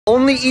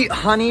Only eat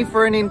honey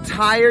for an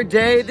entire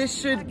day. This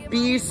should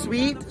be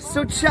sweet,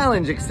 so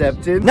challenge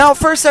accepted. Now, at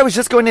first I was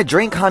just going to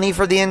drink honey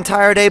for the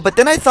entire day, but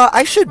then I thought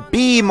I should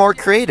be more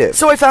creative.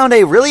 So I found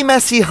a really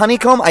messy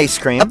honeycomb ice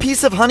cream, a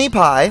piece of honey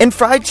pie, and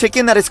fried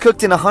chicken that is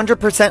cooked in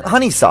 100%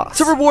 honey sauce.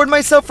 To reward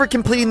myself for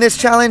completing this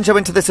challenge, I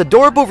went to this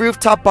adorable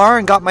rooftop bar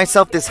and got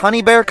myself this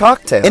honey bear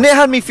cocktail, and it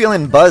had me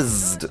feeling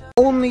buzzed.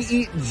 Only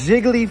eat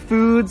jiggly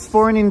foods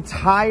for an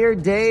entire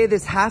day.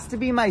 This has to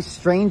be my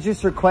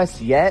strangest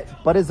request yet,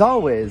 but as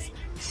always,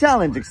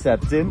 challenge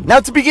accepted. Now,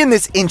 to begin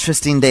this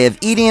interesting day of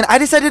eating, I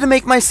decided to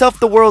make myself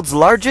the world's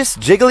largest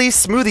jiggly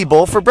smoothie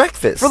bowl for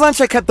breakfast. For lunch,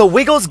 I kept the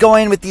wiggles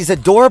going with these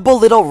adorable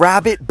little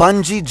rabbit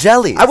bungee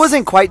jellies. I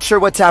wasn't quite sure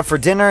what to have for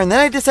dinner, and then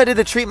I decided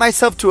to treat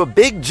myself to a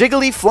big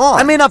jiggly flan.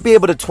 I may not be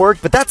able to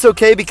twerk, but that's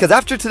okay because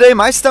after today,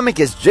 my stomach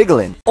is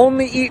jiggling.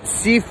 Only eat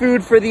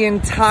seafood for the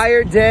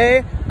entire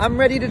day. I'm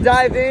ready to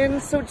dive in,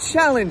 so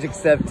challenge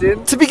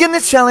accepted. To begin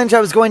this challenge, I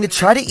was going to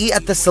try to eat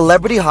at the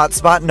celebrity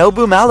hotspot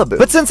Nobu Malibu.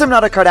 But since I'm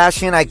not a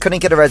Kardashian, I couldn't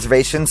get a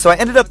reservation, so I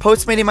ended up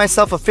postmating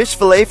myself a fish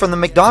fillet from the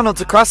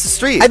McDonald's across the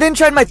street. I then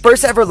tried my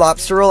first ever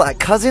lobster roll at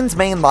Cousin's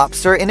Maine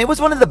Lobster, and it was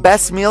one of the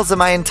best meals of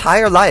my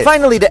entire life.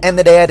 Finally, to end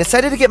the day, I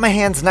decided to get my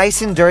hands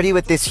nice and dirty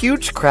with this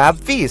huge crab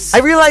feast. I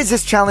realized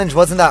this challenge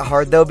wasn't that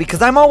hard though,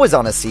 because I'm always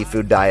on a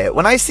seafood diet.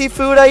 When I see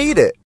food, I eat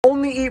it.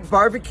 Only eat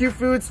barbecue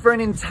foods for an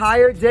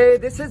entire day.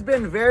 This has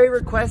been very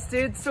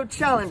requested, so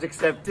challenge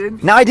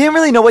accepted. Now, I didn't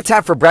really know what to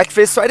have for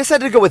breakfast, so I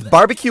decided to go with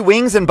barbecue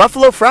wings and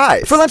buffalo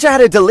fries. For lunch, I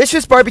had a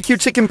delicious barbecue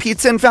chicken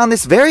pizza and found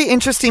this very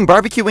interesting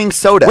barbecue wing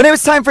soda. When it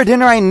was time for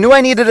dinner, I knew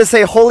I needed to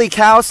say holy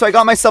cow, so I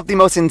got myself the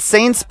most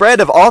insane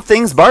spread of all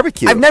things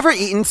barbecue. I've never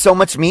eaten so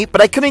much meat,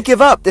 but I couldn't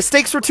give up. The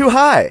stakes were too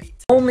high.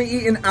 Only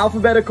eat in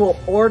alphabetical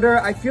order.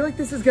 I feel like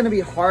this is going to be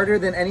harder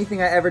than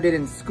anything I ever did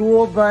in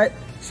school, but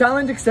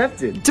challenge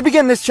accepted. To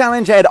begin this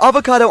challenge, I had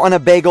avocado on a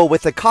bagel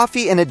with a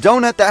coffee and a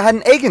donut that had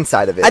an egg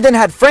inside of it. I then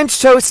had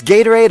French toast,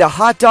 Gatorade, a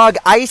hot dog,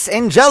 ice,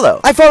 and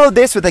Jello. I followed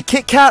this with a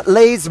Kit Kat,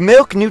 Lay's,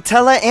 milk,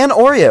 Nutella, and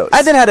Oreos.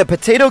 I then had a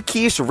potato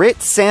quiche,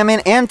 Ritz,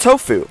 salmon, and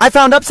tofu. I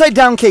found upside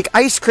down cake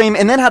ice cream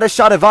and then had a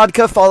shot of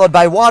vodka followed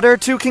by water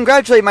to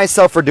congratulate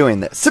myself for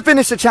doing this. To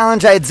finish the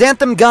challenge, I had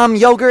xanthan gum,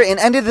 yogurt, and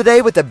ended the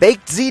day with a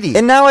baked ziti.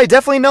 And now I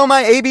definitely know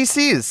my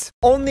ABCs.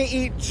 Only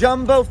eat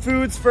jumbo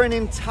foods for an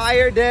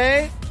entire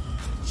day.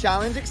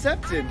 Challenge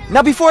accepted.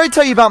 Now, before I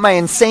tell you about my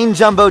insane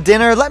jumbo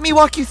dinner, let me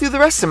walk you through the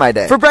rest of my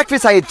day. For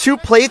breakfast, I had 2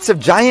 plates of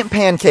giant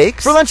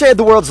pancakes. For lunch, I had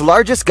the world's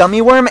largest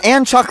gummy worm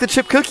and chocolate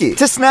chip cookie.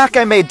 To snack,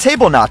 I made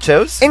table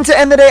nachos. And to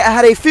end the day, I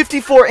had a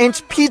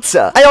 54-inch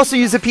pizza. I also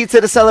used a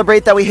pizza to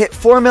celebrate that we hit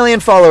 4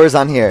 million followers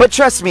on here. But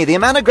trust me, the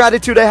amount of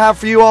gratitude I have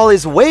for you all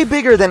is way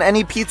bigger than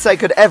any pizza I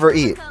could ever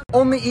eat.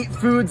 Only eat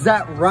foods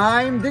that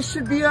rhyme. This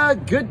should be a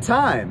good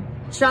time.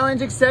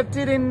 Challenge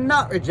accepted and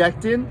not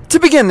rejected. To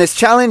begin this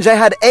challenge, I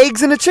had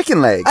eggs and a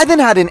chicken leg. I then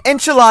had an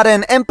enchilada,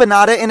 an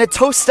empanada, and a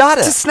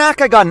tostada. To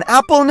snack, I got an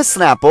apple and a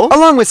Snapple,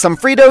 along with some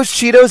Fritos,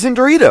 Cheetos, and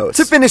Doritos.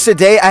 To finish the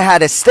day, I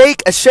had a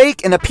steak, a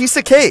shake, and a piece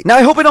of cake. Now,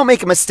 I hope I don't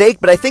make a mistake,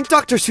 but I think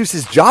Dr.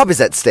 Seuss's job is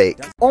at stake.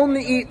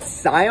 Only eat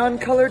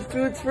cyan-colored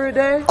foods for a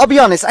day? I'll be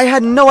honest, I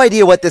had no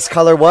idea what this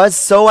color was,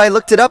 so I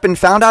looked it up and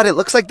found out it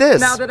looks like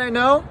this. Now that I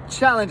know,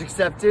 challenge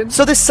accepted.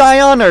 So this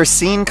cyan or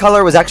scene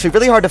color was actually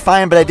really hard to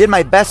find, but I did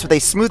my best with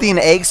a smoothie and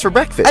eggs for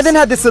breakfast. I then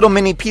had this little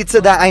mini pizza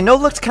that I know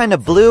looked kind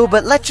of blue,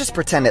 but let's just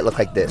pretend it looked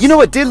like this. You know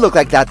what did look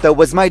like that though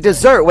was my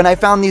dessert when I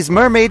found these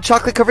mermaid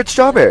chocolate covered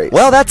strawberries.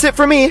 Well, that's it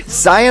for me.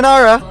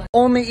 Sayonara.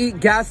 Only eat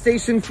gas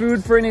station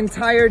food for an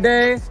entire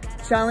day.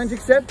 Challenge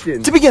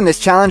accepted. To begin this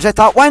challenge, I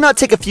thought, why not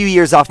take a few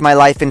years off my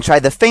life and try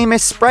the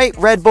famous Sprite,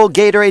 Red Bull,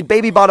 Gatorade,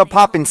 Baby Bottle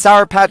Pop, and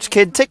Sour Patch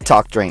Kid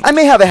TikTok drink. I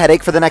may have a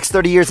headache for the next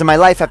 30 years of my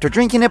life after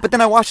drinking it, but then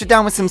I washed it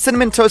down with some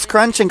Cinnamon Toast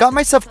Crunch and got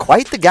myself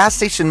quite the gas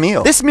station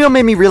meal. This meal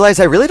made me realize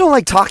I really don't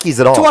like Takis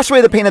at all. To wash away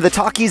the pain of the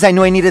Takis, I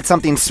knew I needed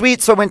something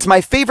sweet, so I went to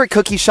my favorite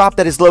cookie shop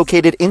that is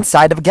located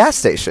inside of a gas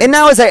station. And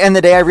now as I end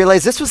the day, I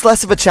realized this was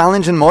less of a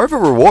challenge and more of a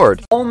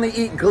reward. Only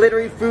eat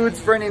glittery foods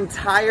for an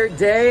entire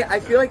day. I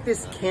feel like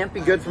this can't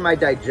be good for my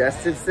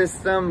digestive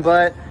system,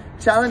 but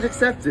challenge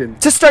accepted.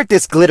 To start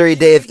this glittery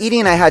day of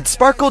eating, I had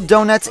sparkled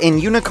donuts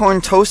and unicorn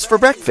toast for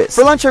breakfast.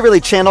 For lunch, I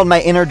really channeled my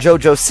inner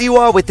JoJo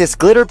Siwa with this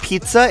glitter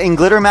pizza and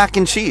glitter mac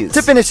and cheese.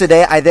 To finish the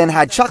day, I then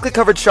had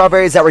chocolate-covered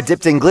strawberries that were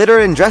dipped in glitter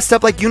and dressed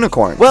up like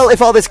unicorns. Well,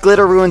 if all this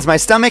glitter ruins my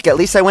stomach, at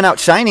least I went out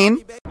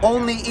shining.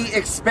 Only eat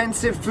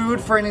expensive food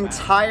for an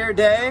entire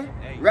day.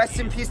 Rest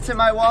in peace to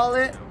my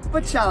wallet,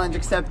 but challenge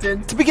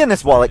accepted. To begin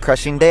this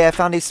wallet-crushing day, I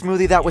found a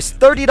smoothie that was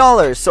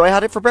 $30, so I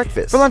had it for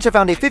breakfast. For lunch, I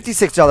found a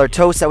 $56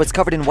 toast that was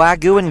covered in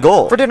Wagyu and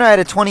gold. For dinner, I had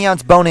a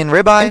 20-ounce bone-in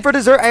ribeye. And for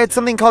dessert, I had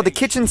something called the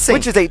kitchen sink,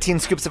 which is 18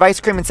 scoops of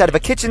ice cream inside of a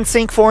kitchen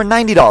sink for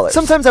 $90.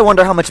 Sometimes I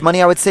wonder how much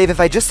money I would save if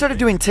I just started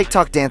doing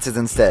TikTok dances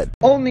instead.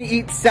 Only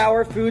eat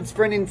sour foods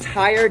for an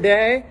entire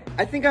day.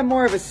 I think I'm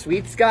more of a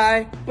sweets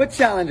guy, but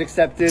challenge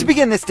accepted. To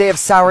begin this day of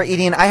sour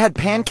eating, I had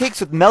pancakes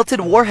with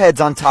melted warheads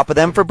on top of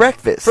them for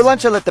breakfast. For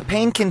lunch, I let the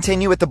pain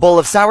continue with a bowl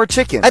of sour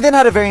chicken. I then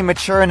had a very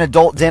mature and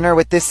adult dinner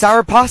with this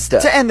sour pasta.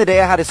 To end the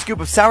day, I had a scoop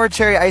of sour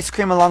cherry ice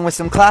cream along with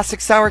some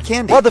classic sour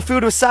candy. While the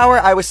food was sour,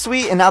 I was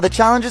sweet, and now the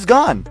challenge is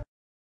gone.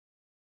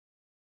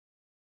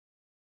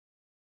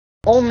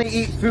 Only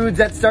eat foods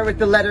that start with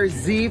the letter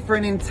Z for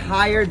an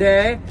entire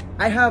day.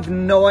 I have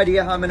no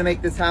idea how I'm gonna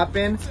make this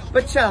happen,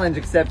 but challenge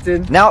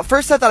accepted. Now, at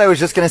first I thought I was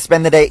just gonna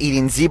spend the day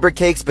eating zebra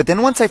cakes, but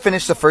then once I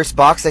finished the first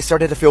box, I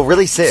started to feel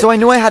really sick. So I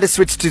knew I had to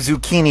switch to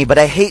zucchini, but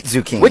I hate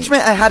zucchini, which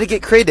meant I had to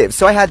get creative.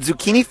 So I had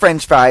zucchini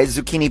french fries,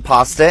 zucchini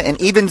pasta, and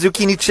even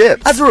zucchini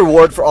chips. As a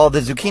reward for all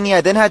the zucchini,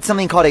 I then had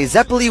something called a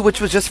zeppoli,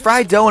 which was just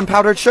fried dough and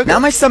powdered sugar. Now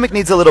my stomach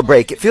needs a little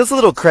break. It feels a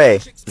little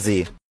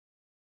crazy.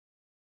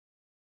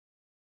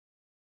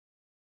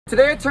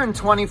 Today I turned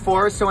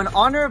 24, so in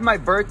honor of my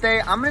birthday,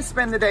 I'm gonna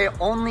spend the day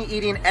only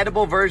eating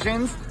edible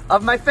versions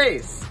of my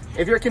face.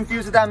 If you're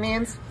confused what that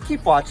means,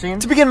 keep watching.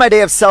 To begin my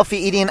day of selfie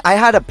eating, I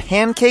had a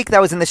pancake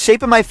that was in the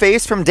shape of my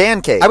face from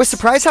Dan Cake. I was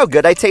surprised how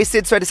good I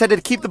tasted, so I decided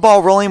to keep the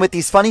ball rolling with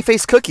these funny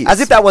face cookies.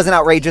 As if that wasn't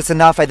outrageous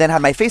enough, I then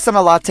had my face on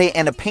a latte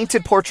and a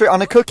painted portrait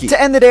on a cookie. To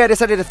end the day, I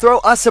decided to throw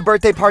us a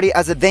birthday party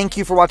as a thank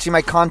you for watching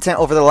my content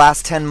over the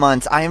last 10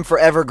 months. I am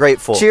forever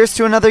grateful. Cheers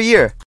to another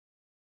year.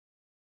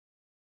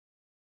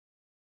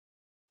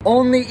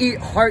 Only eat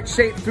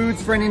heart-shaped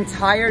foods for an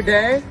entire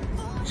day?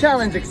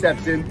 Challenge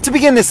accepted. To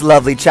begin this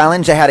lovely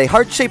challenge, I had a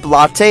heart-shaped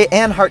latte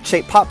and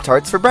heart-shaped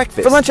Pop-Tarts for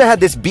breakfast. For lunch, I had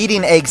this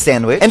beating egg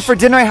sandwich. And for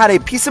dinner, I had a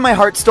piece of my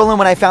heart stolen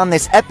when I found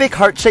this epic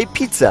heart-shaped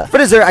pizza. For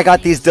dessert, I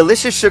got these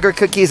delicious sugar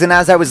cookies, and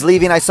as I was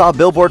leaving, I saw a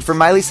billboard for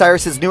Miley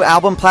Cyrus's new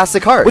album,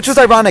 Plastic Heart. Which was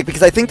ironic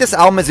because I think this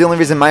album is the only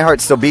reason my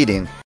heart's still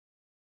beating.